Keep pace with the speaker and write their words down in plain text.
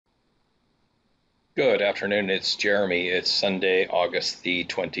Good afternoon, it's Jeremy. It's Sunday, August the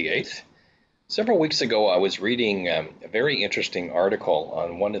 28th. Several weeks ago, I was reading a very interesting article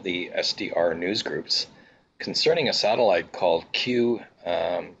on one of the SDR news groups concerning a satellite called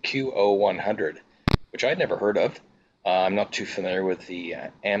QO-100, which I'd never heard of. I'm not too familiar with the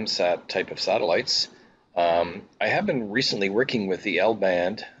AMSAT type of satellites. I have been recently working with the L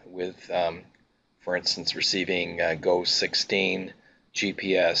band with, for instance, receiving GO-16,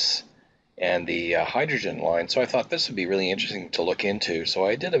 GPS, and the hydrogen line. So I thought this would be really interesting to look into. So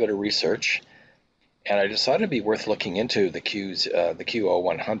I did a bit of research, and I decided it'd be worth looking into the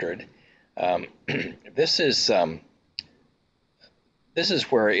QO-100. Um, this is this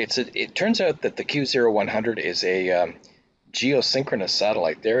is where it turns out that the QO-100 is a geosynchronous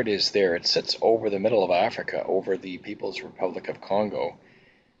satellite. There it is. There it sits over the middle of Africa, over the People's Republic of Congo,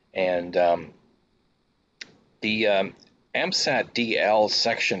 and the AMSAT DL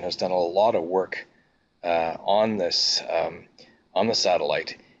section has done a lot of work on this on the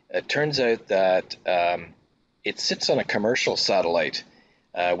satellite. It turns out that it sits on a commercial satellite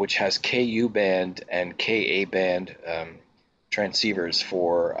which has KU band and KA band transceivers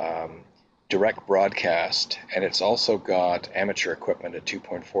for direct broadcast, and it's also got amateur equipment at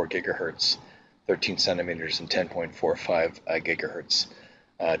 2.4 gigahertz, 13 centimeters, and 10.45 gigahertz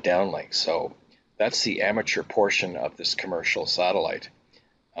downlink. So that's the amateur portion of this commercial satellite.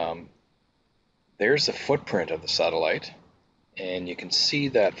 Um, there's the footprint of the satellite, and you can see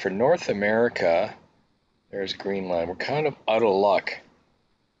that for North America, there's Greenland. We're kind of out of luck,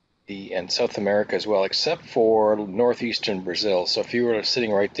 and South America as well, except for northeastern Brazil. So if you were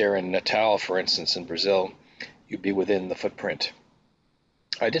sitting right there in Natal, for instance, in Brazil, you'd be within the footprint.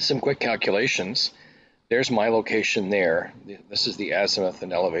 I did some quick calculations. There's my location there. This is the azimuth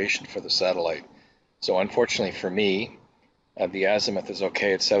and elevation for the satellite. So unfortunately for me, the azimuth is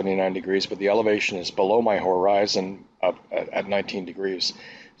okay at 79 degrees, but the elevation is below my horizon up at 19 degrees.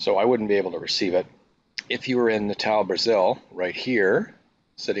 So I wouldn't be able to receive it. If you were in Natal, Brazil, right here,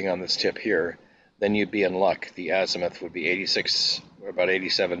 sitting on this tip here, then you'd be in luck. The azimuth would be 86, or about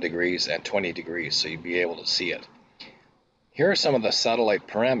 87 degrees and 20 degrees, so you'd be able to see it. Here are some of the satellite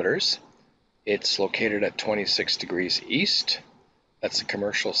parameters. It's located at 26 degrees east. That's the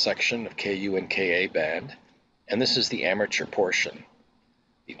commercial section of KU and KA band. And this is the amateur portion.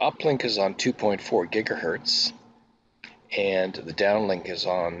 The uplink is on 2.4 gigahertz, and the downlink is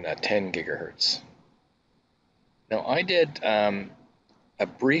on 10 gigahertz. Now, I did a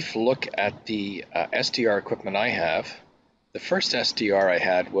brief look at the SDR equipment I have. The first SDR I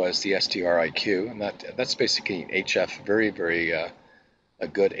had was the SDR IQ, and that's basically an HF, very a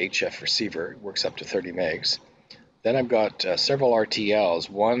good HF receiver. It works up to 30 megs. Then I've got several RTLs.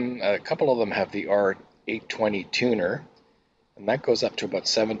 A couple of them have the R820 tuner, and that goes up to about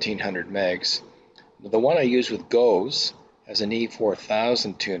 1700 megs. The one I use with GOES has an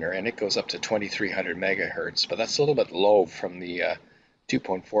E4000 tuner, and it goes up to 2300 megahertz, but that's a little bit low from the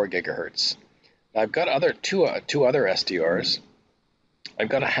 2.4 gigahertz. Now I've got two other SDRs. I've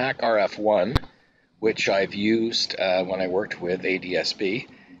got a Hack RF1, which I've used when I worked with ADSB.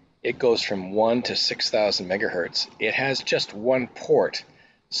 It goes from 1 to 6,000 megahertz. It has just one port,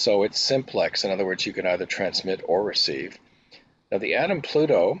 so it's simplex. In other words, you can either transmit or receive. Now the Atom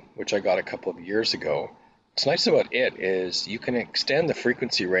Pluto, which I got a couple of years ago, what's nice about it is you can extend the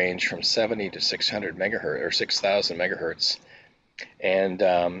frequency range from 70 to 600 megahertz or 6,000 megahertz, and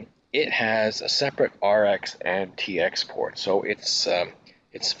it has a separate RX and TX port, so it's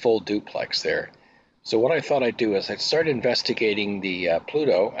full duplex there. So what I thought I'd do is I'd start investigating the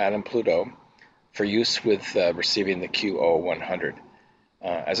Atom Pluto, for use with receiving the QO-100.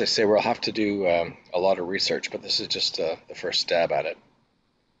 As I say, we'll have to do a lot of research, but this is just the first stab at it.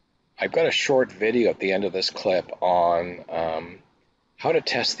 I've got a short video at the end of this clip on how to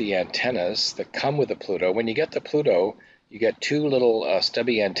test the antennas that come with the Pluto. When you get the Pluto, you get two little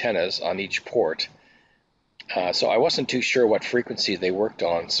stubby antennas on each port. So I wasn't too sure what frequency they worked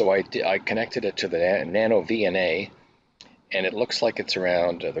on, so I connected it to the Nano VNA, and it looks like it's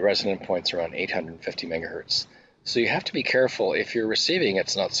around, the resonant point's around 850 megahertz. So you have to be careful. If you're receiving,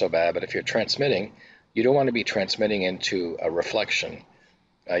 it's not so bad, but if you're transmitting, you don't want to be transmitting into a reflection.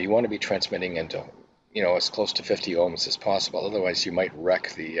 You want to be transmitting into, as close to 50 ohms as possible. Otherwise, you might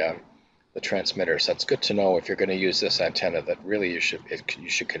wreck the transmitter. So it's good to know if you're going to use this antenna that really you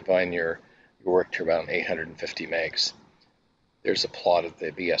should confine your work to around 850 megs. There's a plot of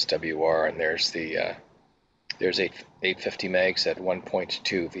the VSWR, and there's 850 megs at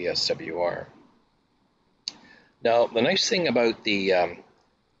 1.2 VSWR. Now, the nice thing about the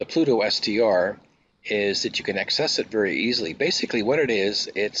Pluto-SDR is that you can access it very easily. Basically what it is,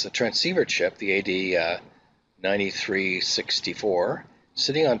 it's a transceiver chip, the AD9364,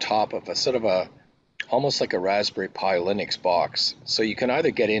 sitting on top of a sort of a almost like a Raspberry Pi Linux box. So you can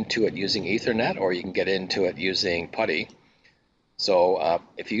either get into it using Ethernet or you can get into it using PuTTY. So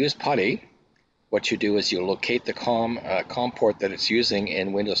if you use PuTTY, what you do is you locate the COM port that it's using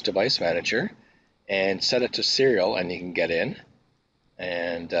in Windows Device Manager and set it to serial, and you can get in.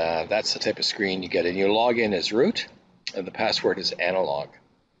 And that's the type of screen you get in. You log in as root, and the password is analog.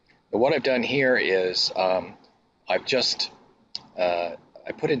 But what I've done here is I've just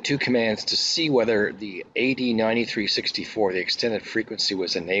I put in two commands to see whether the AD9364, the extended frequency,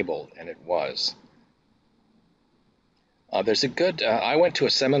 was enabled, and it was. There's a good, I went to a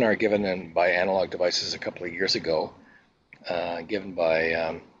seminar given by Analog Devices a couple of years ago, given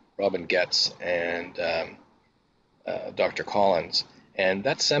by Robin Getz and Dr. Collins. And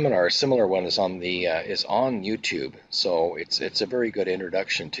that seminar, a similar one, is on YouTube. So it's a very good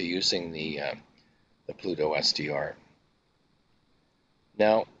introduction to using the Pluto-SDR.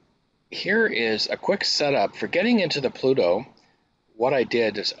 Now, here is a quick setup for getting into the Pluto. What I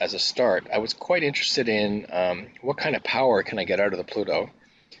did is, as a start, I was quite interested in what kind of power can I get out of the Pluto.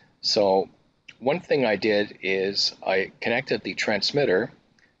 So one thing I did is I connected the transmitter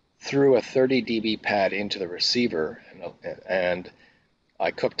through a 30 dB pad into the receiver, and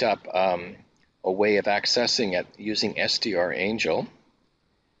I cooked up a way of accessing it using SDR Angel.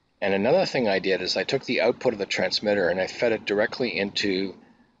 And another thing I did is I took the output of the transmitter and I fed it directly into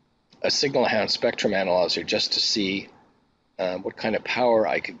a signal hound spectrum analyzer just to see what kind of power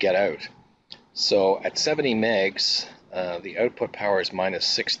I could get out. So at 70 megs, the output power is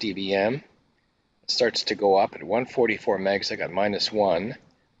 -6 dBm. It starts to go up. At 144 megs, I got -1.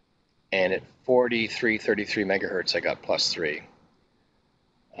 And at 33 megahertz, I got +3.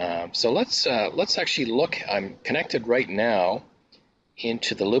 So let's actually look. I'm connected right now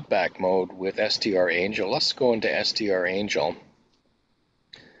into the loopback mode with SDR Angel. Let's go into SDR Angel.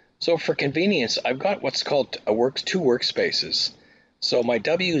 So for convenience, I've got what's called two workspaces. So my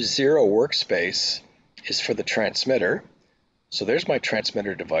W0 workspace is for the transmitter. So there's my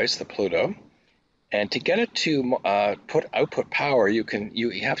transmitter device, the Pluto. And to get it to put output power, you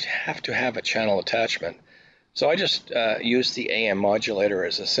have to have a channel attachment. So I just used the AM modulator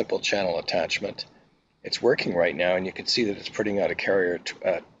as a simple channel attachment. It's working right now, and you can see that it's putting out a carrier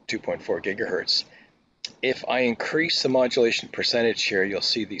at 2.4 gigahertz. If I increase the modulation percentage here, you'll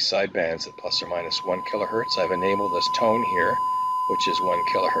see these sidebands at ±1 kilohertz. I've enabled this tone here, which is 1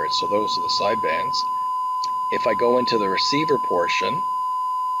 kilohertz. So those are the sidebands. If I go into the receiver portion,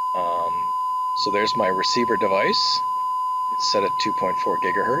 so there's my receiver device. It's set at 2.4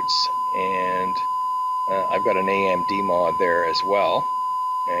 gigahertz, and I've got an AM demod there as well,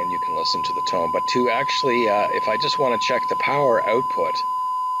 and you can listen to the tone. But to actually, if I just want to check the power output,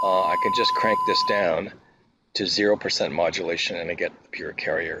 I can just crank this down to 0% modulation, and I get the pure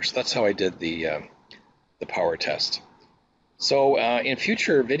carrier. So that's how I did the power test. So in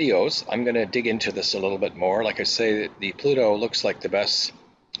future videos, I'm going to dig into this a little bit more. Like I say, the Pluto looks like the best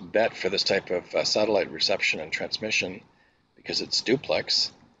bet for this type of satellite reception and transmission because it's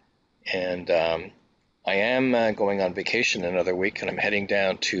duplex. And I am going on vacation another week, and I'm heading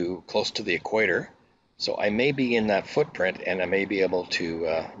down to close to the equator. So I may be in that footprint, and I may be able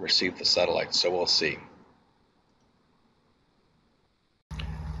to receive the satellite. So we'll see.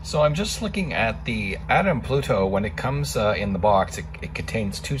 So I'm just looking at the Atom Pluto. When it comes in the box, it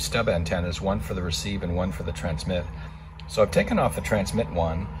contains two stub antennas, one for the receive and one for the transmit. So I've taken off the transmit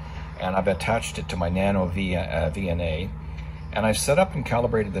one, and I've attached it to my Nano VNA. And I've set up and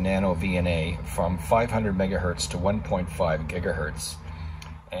calibrated the Nano VNA from 500 megahertz to 1.5 gigahertz.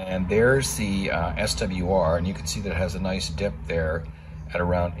 And there's the SWR, and you can see that it has a nice dip there at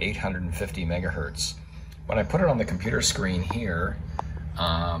around 850 megahertz. When I put it on the computer screen here,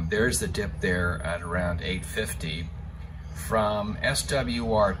 there's the dip there at around 850. From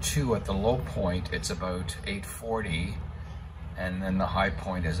SWR2 at the low point, it's about 840, and then the high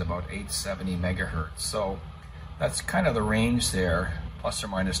point is about 870 megahertz. So that's kind of the range there, plus or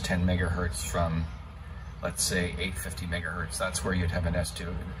minus 10 megahertz from, let's say, 850 megahertz. That's where you'd have an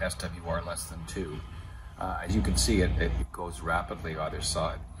SWR less than 2. As you can see, it goes rapidly either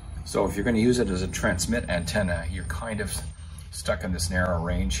side. So if you're going to use it as a transmit antenna, you're kind of stuck in this narrow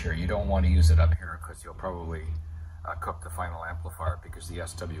range here. You don't want to use it up here because you'll probably cook the final amplifier because the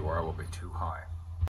SWR will be too high.